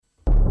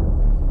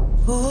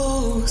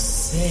Oh,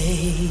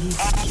 say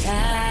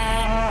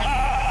can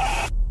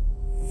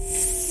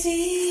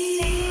see.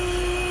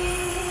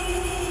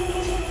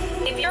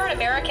 If you're an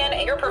American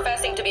and you're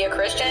professing to be a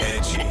Christian,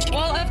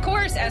 well, of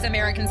course, as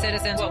American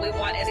citizens, what we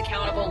want is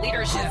accountable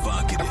leadership.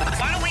 Provocative.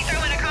 Why don't we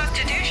throw in a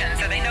constitution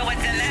so they know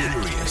what's in that?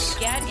 Curious.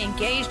 Get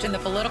engaged in the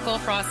political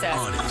process.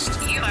 Honest.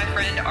 You, my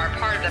friend, are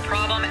part of the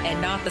problem and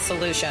not the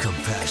solution.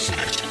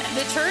 Compassionate.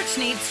 The church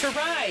needs to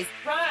rise.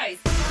 Rise.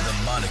 The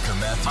Monica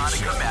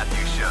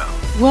Matthews Show.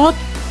 Well,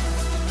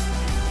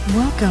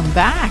 welcome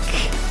back.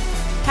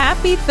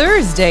 Happy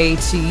Thursday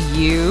to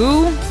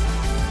you.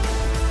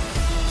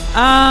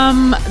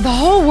 The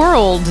whole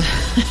world.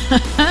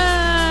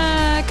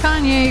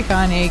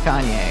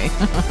 Kanye.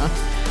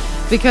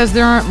 Because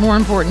there aren't more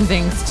important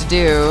things to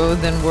do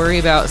than worry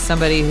about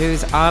somebody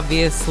who's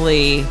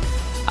obviously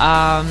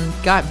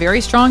got very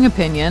strong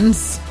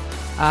opinions,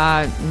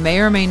 may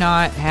or may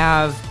not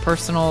have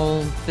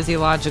personal,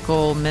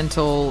 physiological,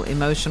 mental,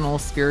 emotional,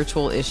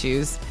 spiritual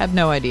issues. Have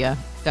no idea.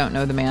 Don't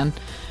know the man.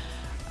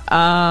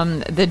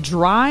 The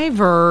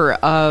driver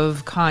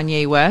of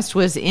Kanye West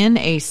was in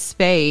a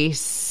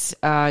space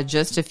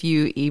just a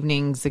few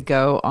evenings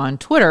ago on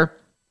Twitter.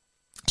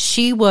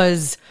 She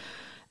was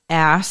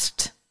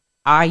asked,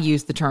 I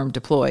use the term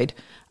deployed,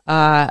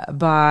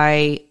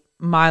 by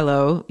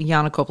Milo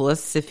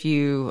Yiannopoulos. If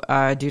you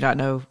do not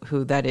know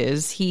who that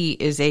is, he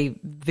is a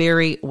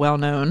very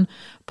well-known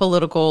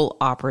political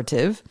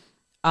operative.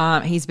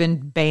 He's been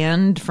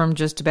banned from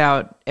just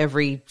about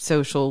every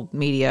social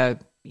media,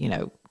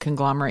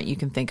 conglomerate you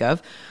can think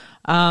of.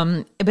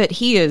 But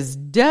he is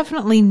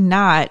definitely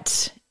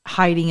not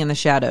hiding in the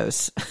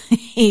shadows.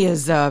 He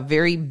is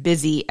very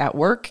busy at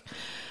work.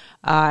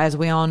 As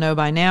we all know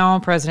by now,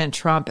 President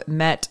Trump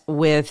met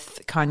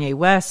with Kanye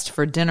West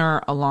for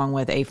dinner along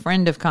with a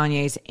friend of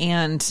Kanye's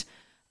and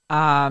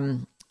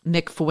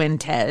Nick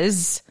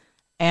Fuentes.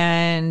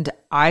 And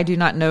I do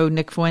not know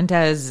Nick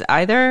Fuentes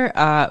either,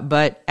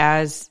 but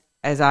as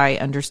I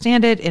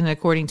understand it, and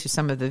according to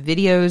some of the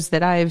videos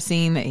that I have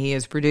seen that he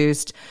has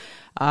produced,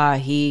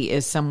 he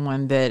is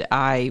someone that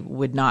I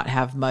would not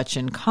have much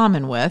in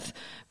common with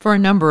for a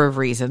number of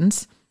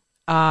reasons.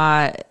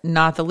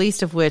 Not the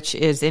least of which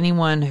is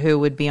anyone who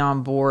would be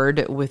on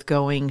board with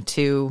going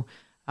to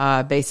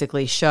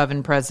basically shove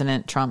in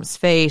President Trump's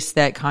face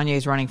that Kanye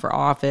is running for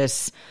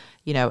office,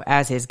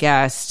 as his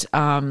guest,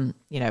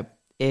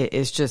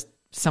 is just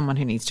someone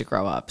who needs to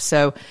grow up.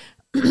 So,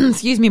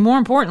 excuse me, more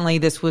importantly,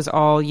 this was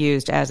all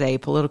used as a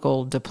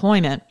political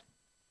deployment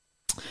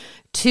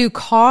to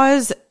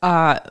cause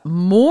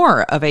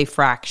more of a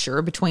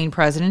fracture between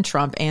President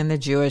Trump and the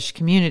Jewish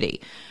community.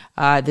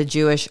 The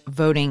Jewish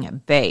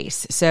voting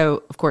base.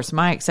 So, of course,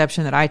 my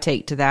exception that I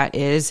take to that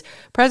is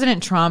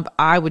President Trump,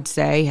 I would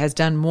say, has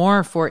done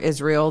more for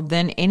Israel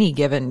than any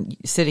given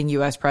sitting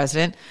U.S.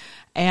 president.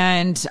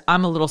 And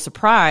I'm a little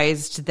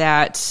surprised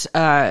that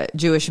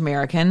Jewish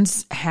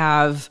Americans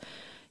have,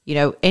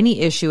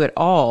 any issue at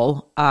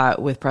all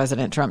with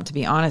President Trump, to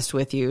be honest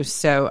with you.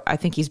 So I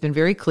think he's been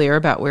very clear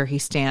about where he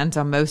stands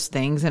on most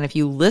things. And if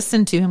you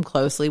listen to him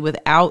closely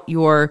without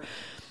your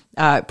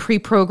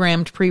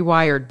pre-programmed,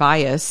 pre-wired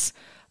bias,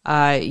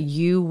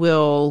 you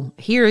will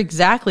hear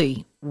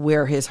exactly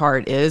where his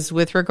heart is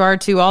with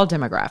regard to all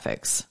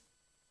demographics.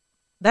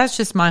 That's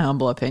just my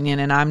humble opinion,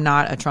 and I'm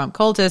not a Trump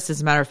cultist.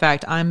 As a matter of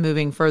fact, I'm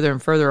moving further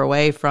and further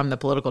away from the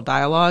political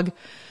dialogue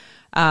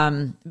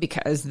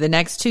because the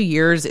next 2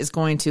 years is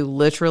going to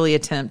literally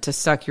attempt to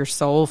suck your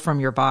soul from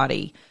your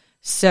body.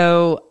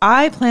 So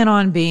I plan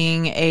on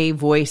being a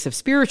voice of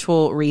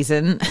spiritual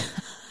reason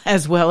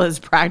as well as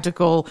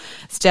practical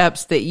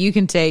steps that you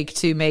can take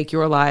to make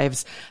your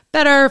lives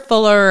better,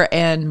 fuller,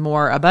 and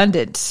more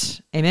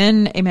abundant.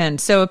 Amen. Amen.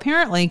 So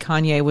apparently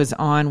Kanye was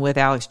on with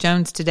Alex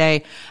Jones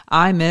today.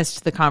 I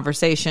missed the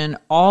conversation.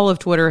 All of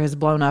Twitter has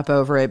blown up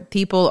over it.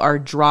 People are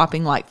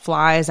dropping like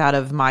flies out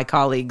of my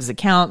colleagues'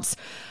 accounts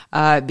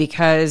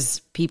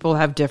because people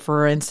have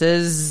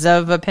differences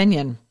of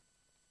opinion.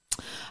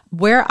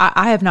 Where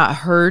I have not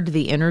heard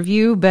the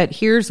interview, but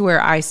here's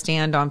where I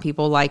stand on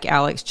people like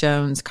Alex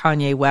Jones,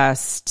 Kanye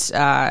West,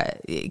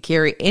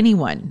 Carrie,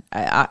 anyone.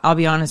 I'll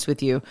be honest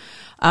with you.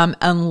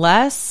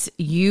 Unless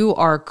you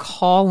are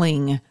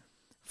calling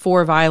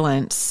for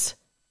violence,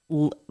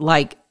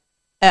 like,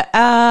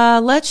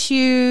 let's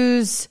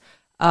use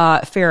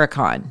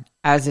Farrakhan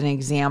as an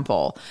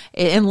example.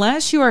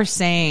 Unless you are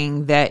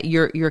saying that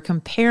you're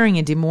comparing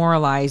and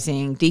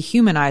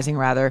dehumanizing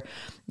rather,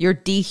 you're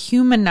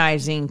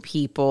dehumanizing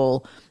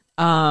people,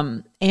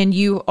 and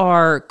you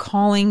are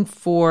calling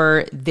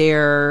for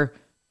their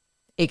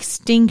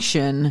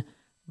extinction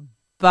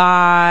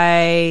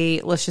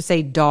by, let's just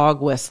say,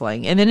 dog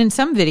whistling. And then in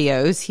some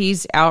videos,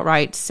 he's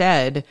outright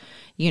said,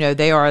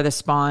 they are the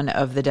spawn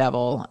of the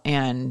devil.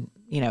 And,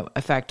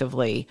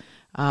 effectively,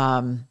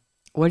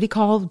 what did he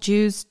call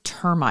Jews?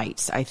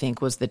 Termites, I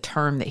think was the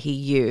term that he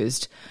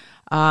used.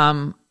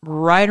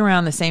 Right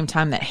around the same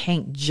time that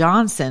Hank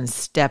Johnson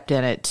stepped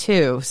in it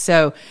too.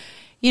 So,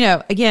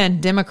 again,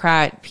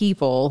 Democrat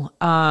people,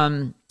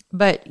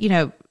 but,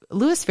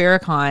 Louis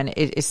Farrakhan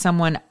is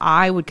someone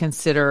I would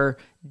consider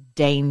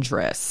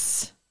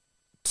dangerous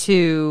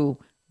to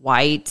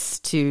whites,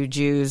 to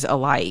Jews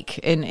alike,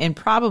 and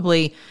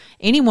probably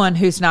anyone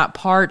who's not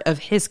part of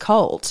his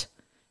cult,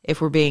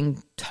 if we're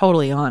being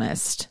totally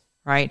honest,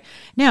 right?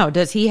 Now,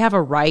 does he have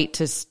a right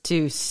to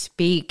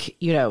speak,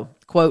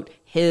 quote,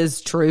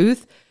 his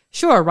truth?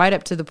 Sure, right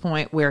up to the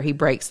point where he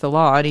breaks the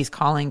law and he's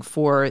calling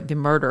for the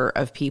murder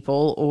of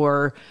people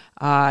or,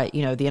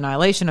 the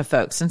annihilation of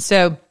folks. And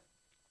so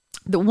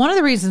one of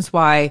the reasons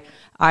why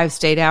I've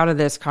stayed out of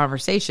this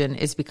conversation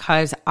is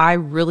because I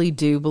really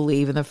do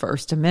believe in the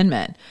First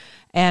Amendment.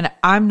 And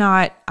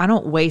I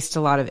don't waste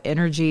a lot of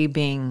energy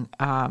being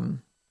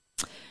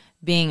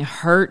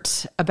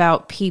hurt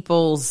about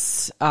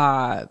people's,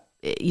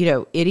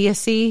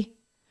 idiocies.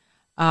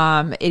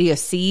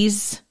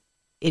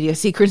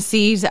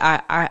 Idiosyncrasies.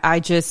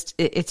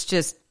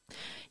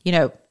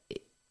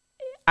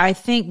 I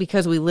think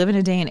because we live in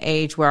a day and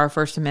age where our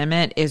First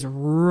Amendment is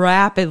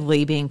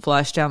rapidly being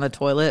flushed down the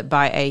toilet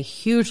by a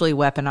hugely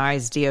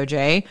weaponized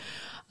DOJ,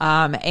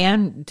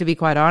 and to be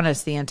quite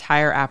honest, the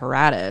entire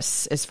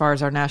apparatus, as far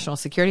as our national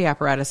security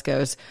apparatus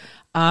goes,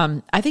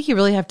 I think you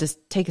really have to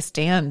take a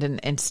stand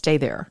and stay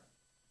there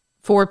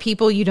for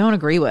people you don't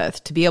agree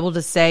with, to be able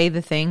to say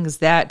the things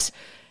that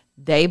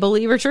they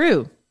believe are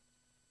true.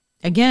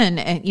 Again,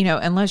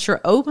 unless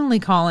you're openly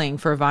calling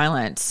for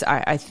violence,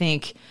 I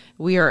think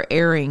we are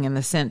erring in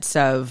the sense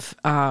of,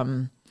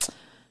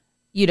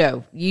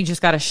 you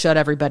just got to shut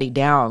everybody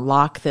down,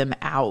 lock them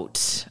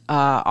out,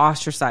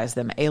 ostracize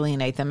them,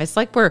 alienate them. It's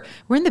like we're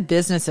in the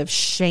business of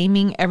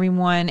shaming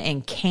everyone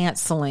and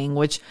canceling,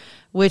 which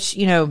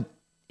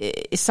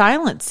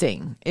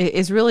silencing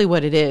is really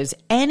what it is.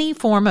 Any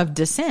form of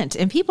dissent,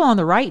 and people on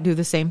the right do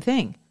the same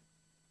thing.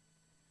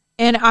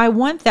 And I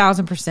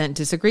 1000%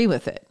 disagree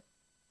with it.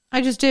 I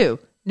just do.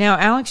 Now,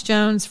 Alex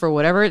Jones, for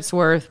whatever it's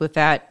worth with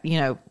that,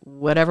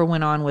 whatever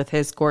went on with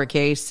his court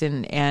case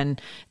and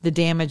the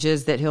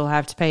damages that he'll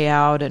have to pay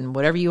out and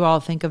whatever you all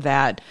think of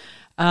that,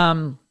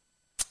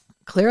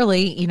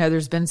 clearly,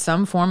 there's been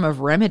some form of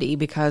remedy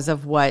because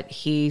of what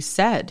he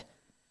said.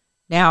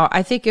 Now,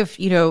 I think if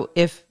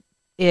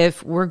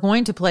we're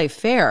going to play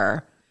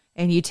fair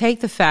and you take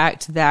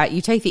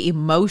the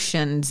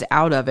emotions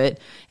out of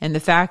it and the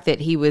fact that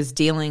he was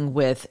dealing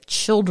with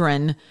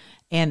children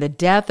and the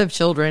death of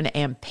children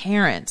and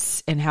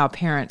parents and how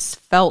parents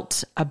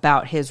felt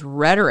about his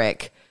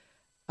rhetoric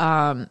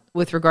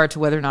with regard to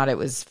whether or not it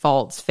was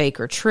false, fake,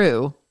 or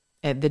true,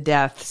 and the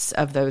deaths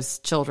of those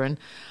children.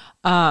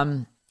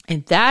 And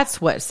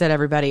that's what set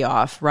everybody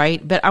off,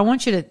 right? But I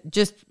want you to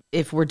just,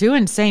 if we're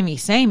doing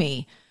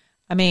samey,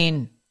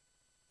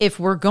 if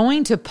we're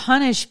going to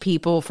punish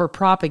people for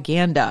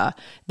propaganda,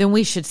 then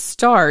we should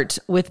start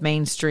with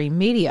mainstream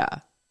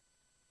media.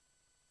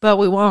 But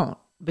we won't.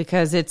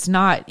 Because it's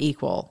not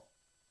equal.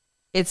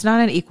 It's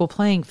not an equal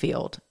playing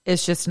field.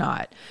 It's just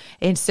not.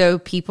 And so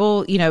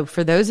people,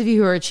 for those of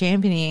you who are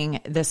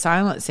championing the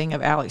silencing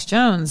of Alex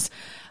Jones,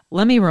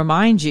 let me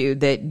remind you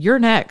that you're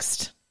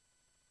next.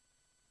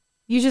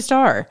 You just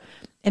are.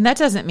 And that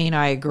doesn't mean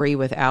I agree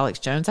with Alex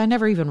Jones. I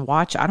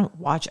don't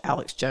watch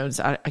Alex Jones.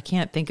 I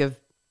can't think of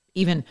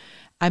even,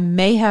 I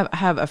may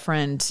have a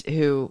friend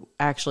who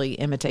actually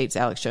imitates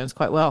Alex Jones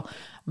quite well,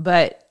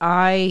 but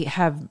I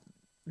have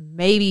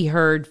maybe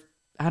heard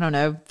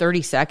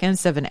 30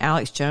 seconds of an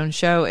Alex Jones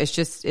show.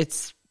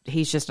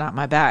 He's just not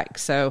my bag.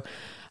 So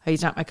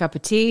he's not my cup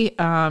of tea.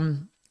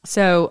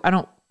 So I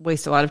don't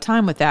waste a lot of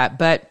time with that.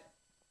 But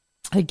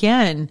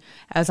again,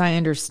 as I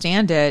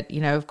understand it,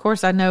 of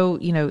course I know,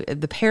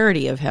 the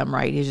parody of him,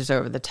 right? He's just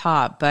over the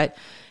top. But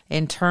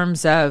in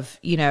terms of,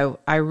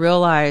 I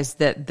realize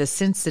that the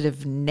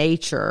sensitive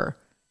nature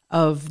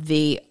of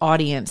the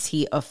audience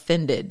he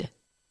offended,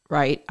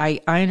 right?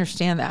 I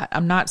understand that.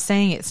 I'm not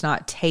saying it's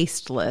not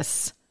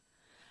tasteless.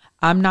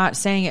 I'm not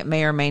saying it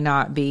may or may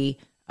not be,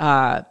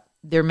 there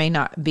may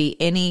not be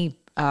any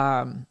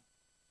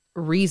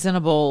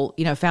reasonable,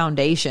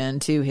 foundation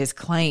to his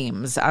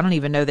claims. I don't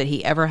even know that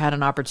he ever had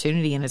an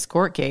opportunity in his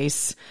court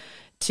case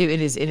in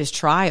his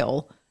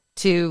trial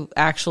to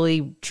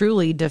actually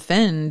truly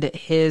defend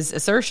his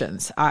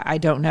assertions. I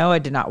don't know. I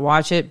did not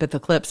watch it, but the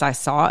clips I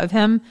saw of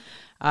him,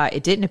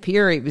 it didn't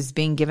appear he was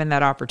being given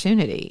that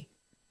opportunity.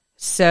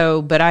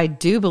 So, but I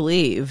do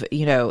believe,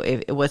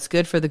 if what's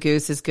good for the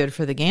goose is good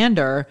for the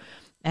gander.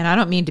 And I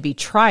don't mean to be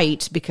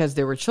trite because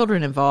there were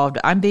children involved.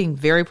 I'm being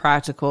very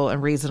practical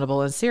and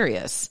reasonable and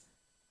serious.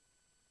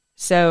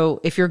 So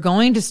if you're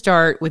going to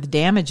start with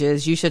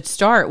damages, you should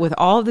start with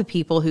all of the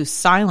people who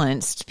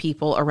silenced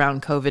people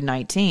around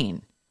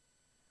COVID-19.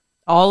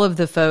 All of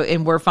the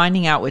and we're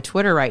finding out with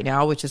Twitter right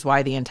now, which is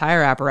why the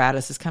entire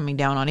apparatus is coming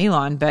down on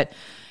Elon. But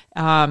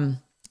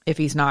if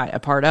he's not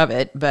a part of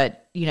it,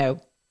 but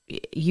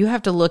you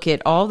have to look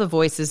at all the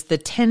voices, the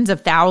tens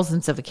of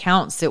thousands of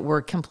accounts that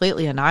were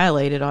completely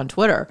annihilated on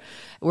Twitter.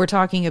 We're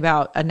talking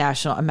about a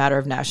matter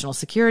of national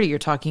security. You're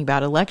talking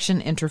about election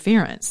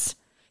interference.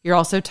 You're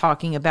also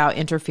talking about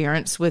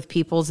interference with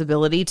people's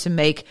ability to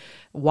make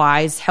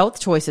wise health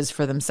choices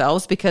for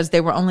themselves because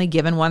they were only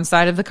given one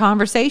side of the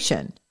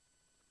conversation.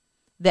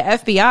 The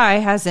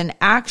FBI has an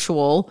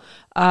actual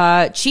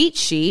cheat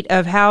sheet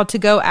of how to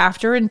go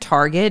after and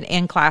target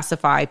and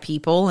classify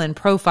people and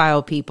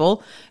profile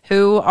people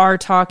who are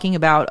talking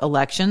about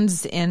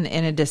elections in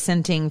a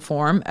dissenting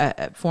form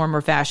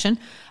or fashion,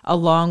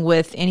 along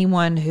with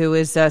anyone who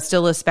is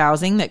still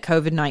espousing that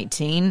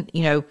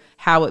COVID-19,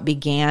 how it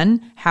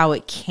began, how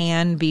it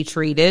can be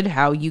treated,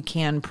 how you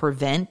can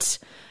prevent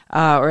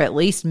or at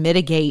least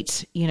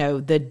mitigate,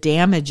 the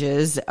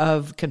damages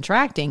of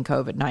contracting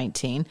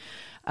COVID-19.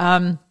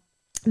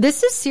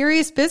 This is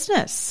serious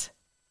business.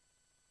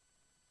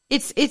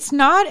 It's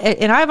not,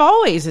 and I've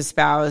always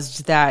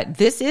espoused that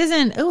this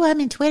isn't, I'm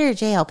in Twitter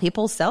jail.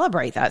 People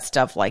celebrate that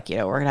stuff like,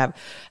 we're going to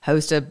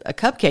host a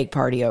cupcake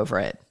party over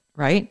it,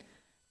 right?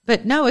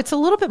 But no, it's a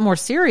little bit more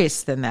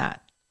serious than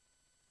that.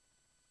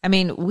 I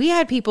mean, we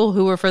had people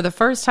who were, for the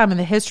first time in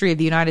the history of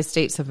the United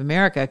States of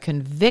America,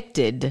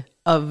 convicted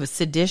of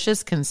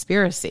seditious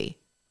conspiracy.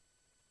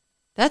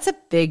 That's a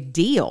big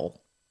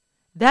deal.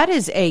 That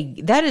is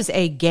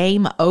a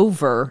game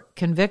over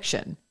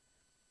conviction.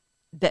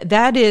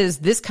 That is,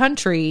 this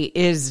country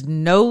is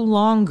no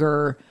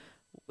longer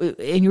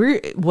in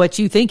what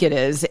you think it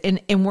is.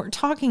 And we're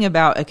talking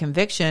about a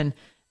conviction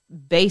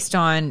based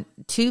on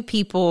two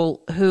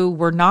people who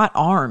were not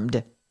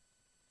armed.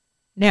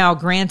 Now,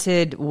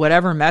 granted,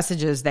 whatever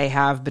messages they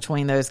have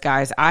between those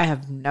guys, I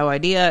have no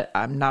idea.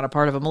 I'm not a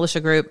part of a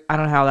militia group. I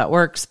don't know how that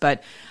works,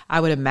 but I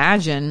would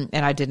imagine,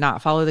 and I did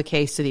not follow the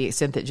case to the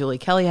extent that Julie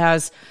Kelly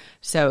has.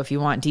 So if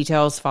you want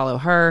details, follow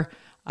her.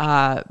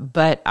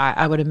 But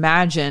I would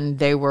imagine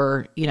they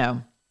were,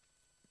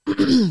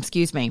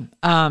 excuse me.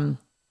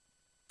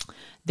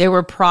 They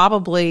were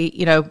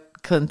probably,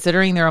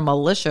 considering they're a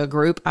militia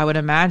group, I would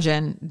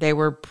imagine they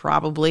were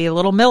probably a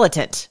little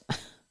militant.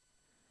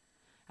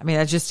 I mean,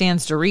 that just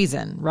stands to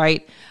reason,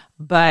 right?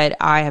 But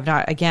I have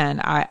not, again,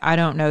 I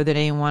don't know that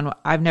anyone,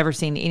 I've never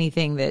seen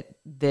anything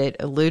that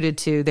alluded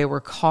to they were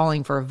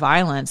calling for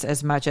violence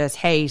as much as,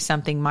 hey,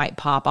 something might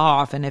pop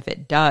off. And if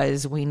it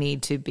does, we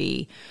need to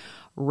be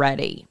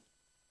ready.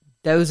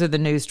 Those are the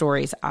news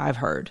stories I've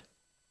heard.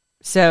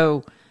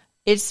 So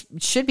it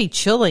should be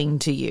chilling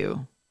to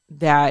you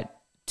that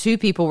two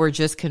people were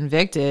just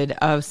convicted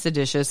of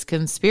seditious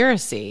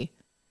conspiracy.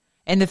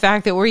 And the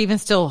fact that we're even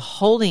still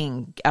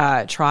holding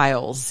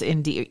trials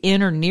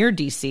in or near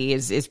DC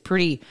is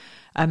pretty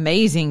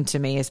amazing to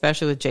me,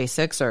 especially with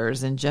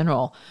J6ers in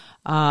general.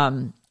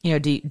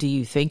 Do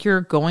you think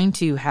you're going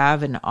to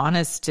have an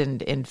honest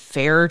and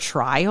fair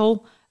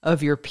trial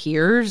of your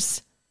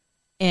peers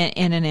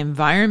in an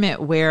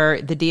environment where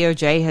the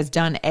DOJ has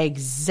done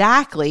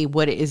exactly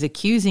what it is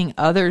accusing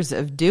others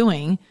of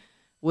doing,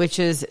 which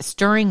is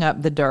stirring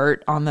up the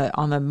dirt on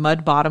the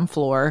mud bottom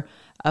floor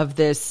of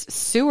this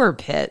sewer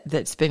pit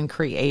that's been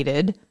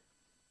created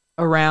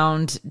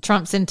around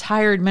Trump's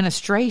entire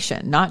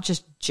administration, not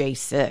just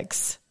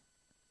J6,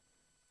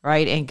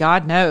 right? And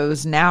God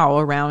knows now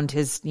around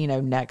his,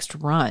 next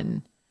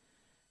run.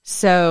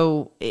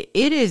 So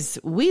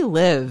we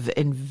live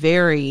in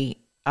very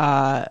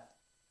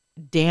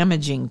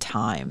damaging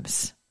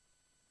times.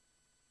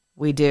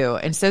 We do.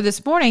 And so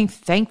this morning,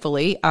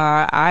 thankfully,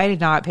 I did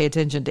not pay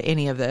attention to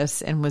any of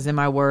this and was in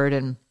my word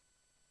and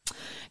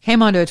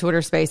came onto a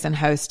Twitter space and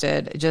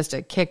hosted just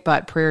a kick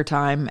butt prayer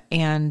time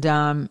and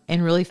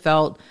really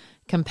felt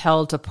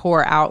compelled to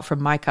pour out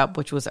from my cup,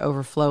 which was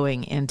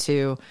overflowing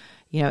into,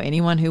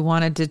 anyone who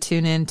wanted to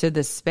tune into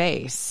this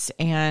space.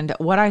 And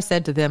what I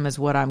said to them is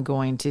what I'm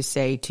going to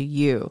say to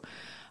you.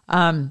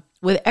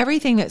 With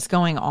everything that's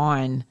going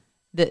on,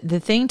 the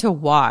thing to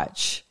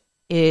watch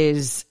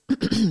is,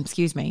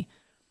 excuse me,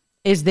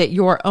 is that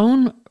your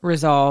own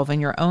resolve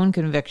and your own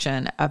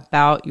conviction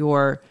about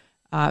your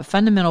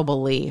fundamental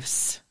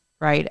beliefs,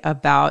 right,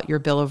 about your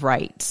Bill of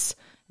Rights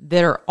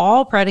that are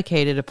all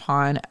predicated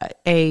upon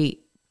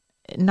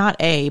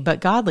but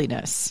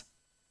godliness.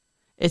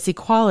 It's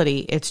equality,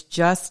 it's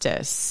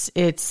justice,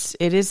 it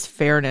is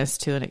fairness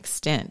to an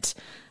extent,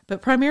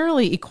 but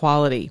primarily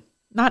equality,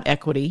 not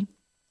equity.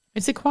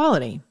 It's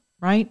equality,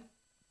 right?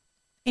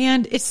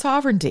 And it's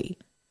sovereignty,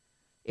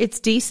 it's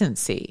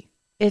decency,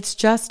 it's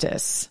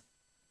justice.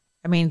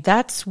 I mean,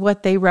 that's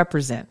what they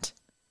represent.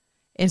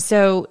 And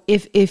so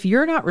if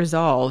you're not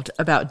resolved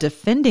about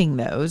defending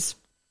those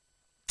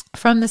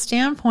from the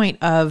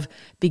standpoint of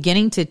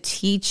beginning to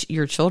teach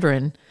your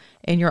children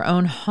in your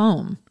own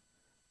home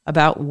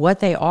about what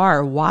they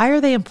are, why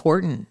are they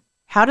important?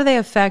 How do they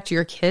affect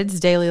your kids'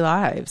 daily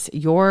lives,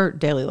 your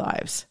daily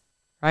lives,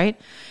 right?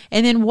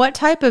 And then what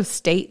type of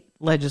state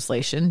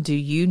legislation do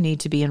you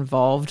need to be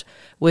involved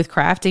with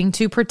crafting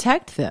to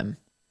protect them,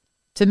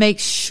 to make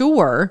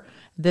sure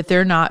that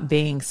they're not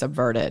being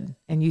subverted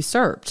and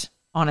usurped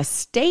on a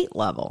state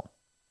level,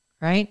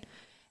 right?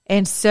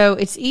 And so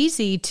it's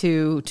easy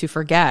to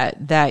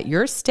forget that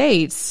your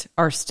states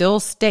are still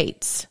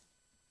states.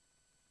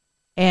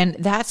 And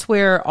that's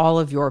where all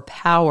of your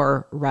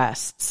power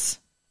rests.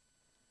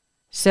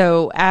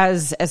 So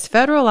as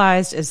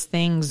federalized as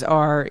things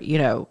are,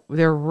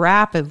 they're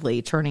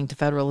rapidly turning to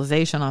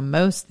federalization on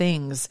most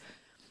things.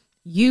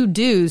 You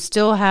do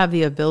still have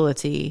the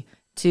ability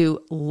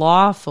to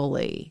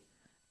lawfully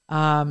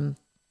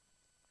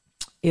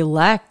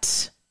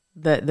elect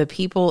the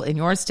people in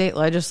your state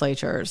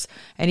legislatures,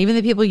 and even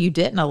the people you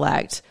didn't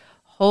elect,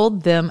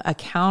 hold them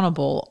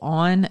accountable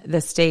on the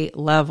state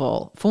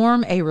level,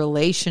 form a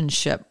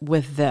relationship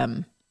with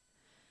them.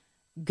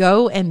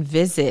 Go and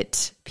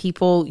visit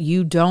people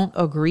you don't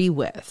agree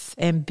with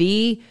and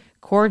be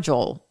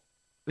cordial.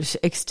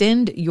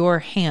 Extend your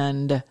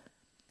hand.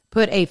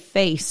 Put a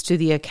face to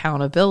the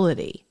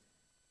accountability.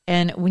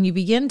 And when you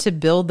begin to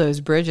build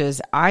those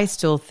bridges, I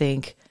still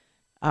think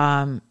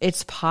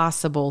it's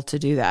possible to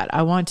do that.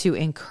 I want to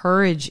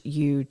encourage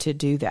you to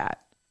do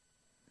that.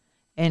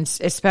 And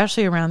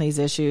especially around these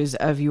issues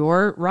of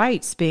your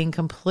rights being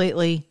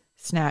completely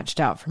snatched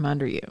out from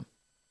under you.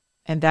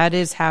 And that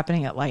is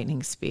happening at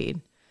lightning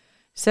speed.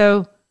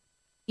 So,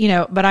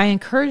 but I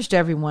encouraged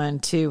everyone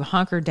to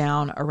hunker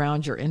down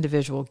around your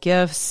individual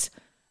gifts,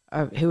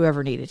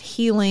 whoever needed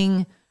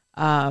healing.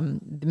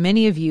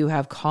 Many of you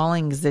have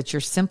callings that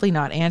you're simply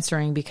not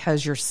answering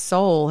because your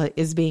soul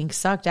is being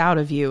sucked out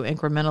of you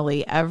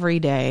incrementally every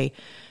day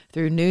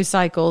through news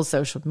cycles,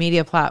 social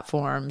media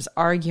platforms,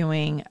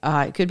 arguing.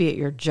 It could be at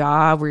your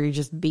job where you're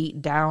just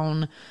beat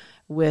down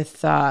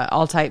with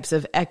all types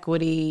of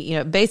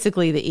equity.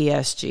 Basically the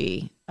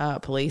ESG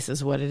police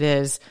is what it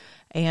is.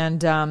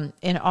 And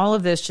all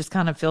of this just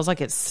kind of feels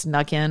like it's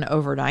snuck in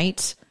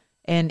overnight.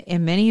 And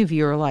many of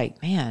you are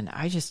like, man,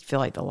 I just feel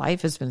like the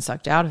life has been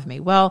sucked out of me.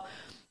 Well,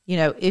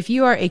 if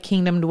you are a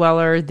kingdom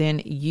dweller,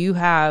 then you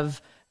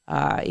have,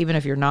 even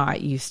if you're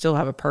not, you still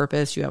have a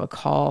purpose, you have a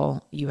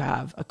call, you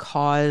have a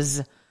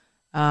cause.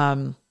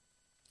 I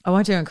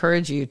want to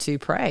encourage you to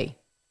pray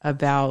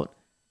about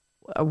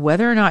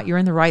whether or not you're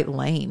in the right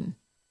lane,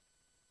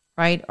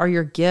 right? Are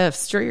your gifts,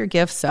 stir your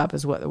gifts up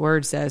is what the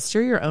word says,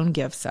 stir your own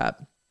gifts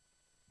up.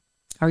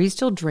 Are you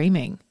still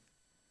dreaming?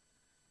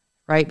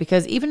 Right?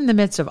 Because even in the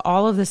midst of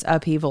all of this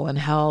upheaval and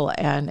hell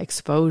and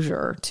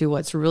exposure to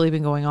what's really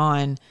been going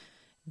on,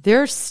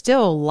 there's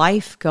still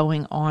life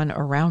going on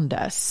around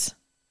us.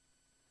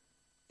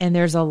 And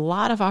there's a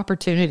lot of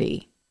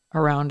opportunity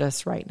around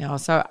us right now.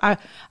 So I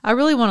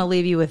really want to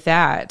leave you with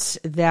that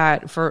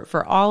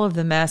for all of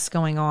the mess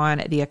going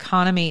on, the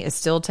economy is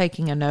still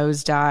taking a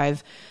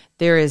nosedive.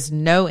 There is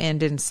no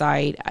end in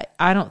sight.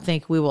 I don't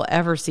think we will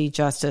ever see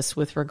justice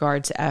with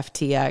regard to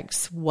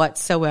FTX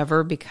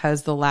whatsoever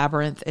because the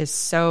labyrinth is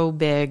so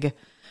big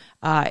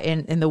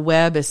and the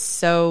web is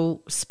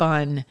so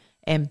spun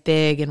and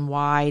big and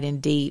wide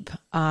and deep.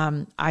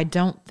 I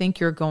don't think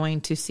you're going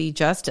to see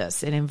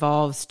justice. It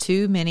involves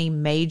too many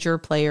major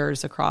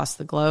players across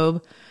the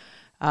globe.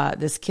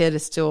 This kid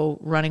is still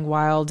running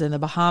wild in the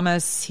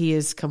Bahamas. He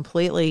is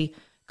completely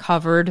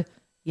covered.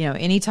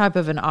 Any type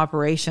of an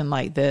operation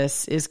like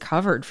this is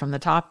covered from the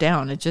top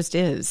down. It just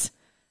is.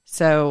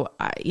 So,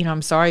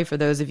 I'm sorry for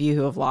those of you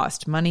who have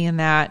lost money in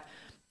that.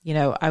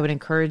 I would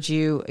encourage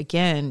you,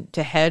 again,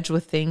 to hedge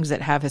with things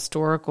that have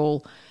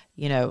historical,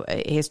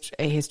 a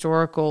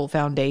historical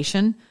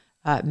foundation.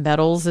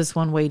 Metals is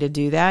one way to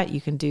do that.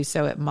 You can do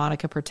so at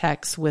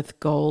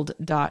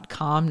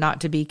monicaprotectswithgold.com,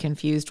 not to be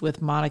confused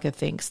with Monica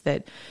thinks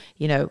that,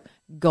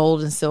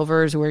 gold and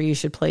silver is where you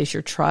should place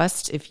your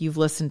trust. If you've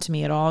listened to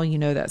me at all,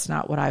 that's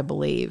not what I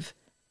believe.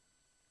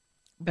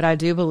 But I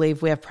do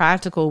believe we have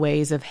practical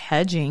ways of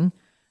hedging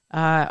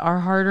our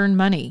hard-earned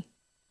money.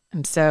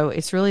 And so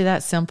it's really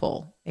that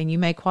simple. And you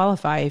may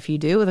qualify. If you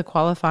do with a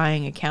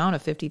qualifying account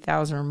of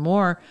 $50,000 or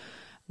more,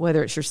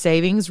 whether it's your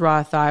savings,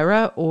 Roth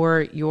IRA,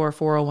 or your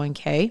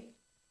 401k,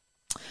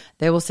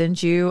 they will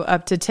send you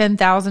up to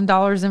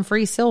 $10,000 in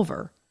free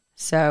silver.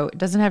 So it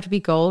doesn't have to be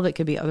gold. It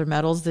could be other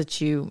metals that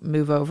you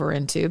move over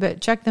into,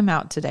 but check them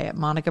out today at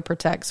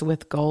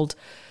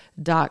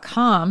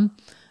monicaprotectswithgold.com.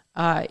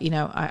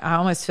 I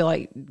almost feel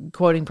like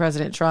quoting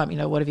President Trump,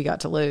 what have you got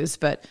to lose?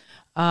 But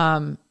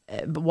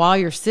while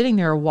you're sitting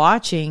there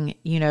watching,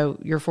 your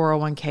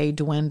 401k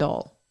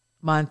dwindle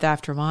month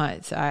after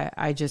month,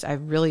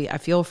 I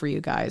feel for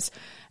you guys.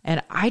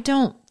 And I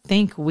don't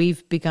think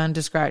we've begun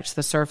to scratch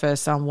the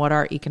surface on what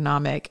our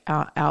economic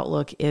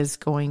outlook is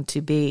going to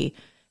be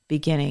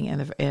beginning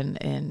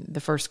in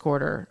the first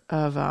quarter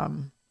of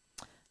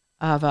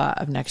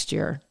next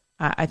year.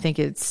 I think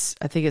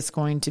it's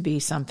going to be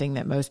something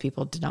that most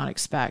people did not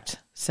expect.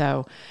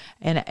 So,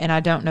 and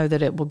I don't know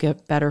that it will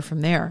get better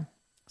from there.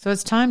 So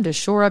it's time to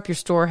shore up your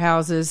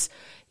storehouses.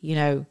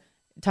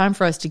 Time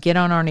for us to get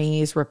on our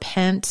knees,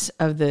 repent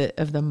of the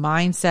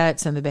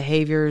mindsets and the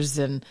behaviors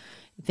and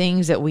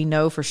things that we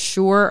know for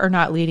sure are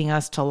not leading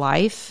us to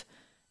life.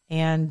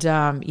 And,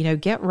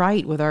 get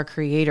right with our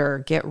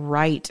Creator, get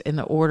right in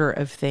the order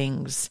of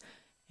things,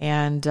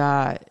 and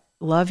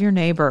love your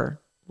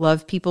neighbor,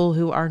 love people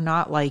who are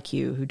not like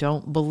you, who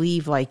don't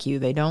believe like you,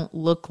 they don't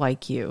look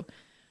like you,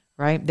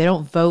 right? They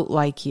don't vote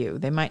like you.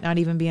 They might not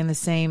even be in the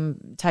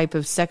same type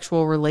of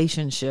sexual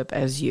relationship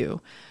as you.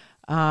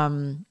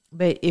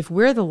 But if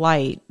we're the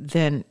light,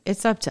 then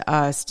it's up to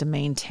us to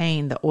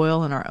maintain the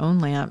oil in our own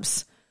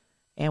lamps.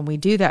 And we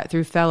do that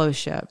through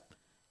fellowship.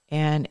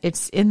 And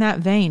it's in that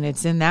vein,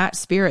 it's in that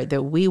spirit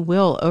that we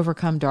will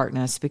overcome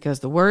darkness, because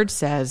the word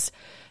says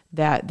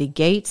that the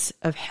gates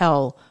of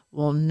hell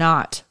will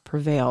not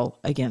prevail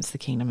against the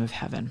kingdom of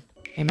heaven.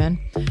 Amen.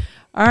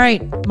 All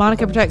right.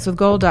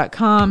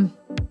 MonicaProtectsWithGold.com.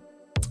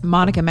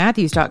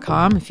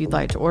 MonicaMatthews.com if you'd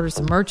like to order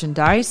some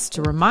merchandise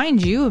to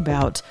remind you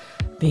about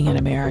being an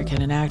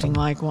American and acting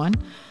like one.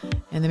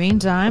 In the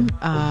meantime,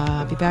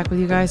 I'll be back with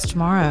you guys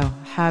tomorrow.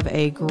 Have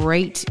a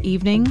great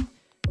evening,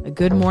 a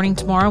good morning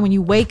tomorrow. When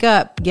you wake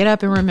up, get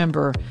up and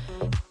remember,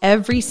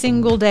 every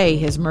single day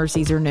his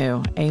mercies are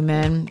new.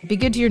 Amen. Be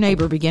good to your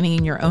neighbor, beginning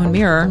in your own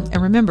mirror.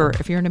 And remember,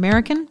 if you're an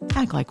American,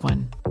 act like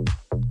one.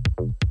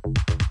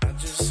 I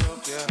just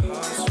hope your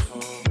heart's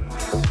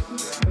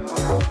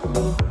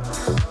full.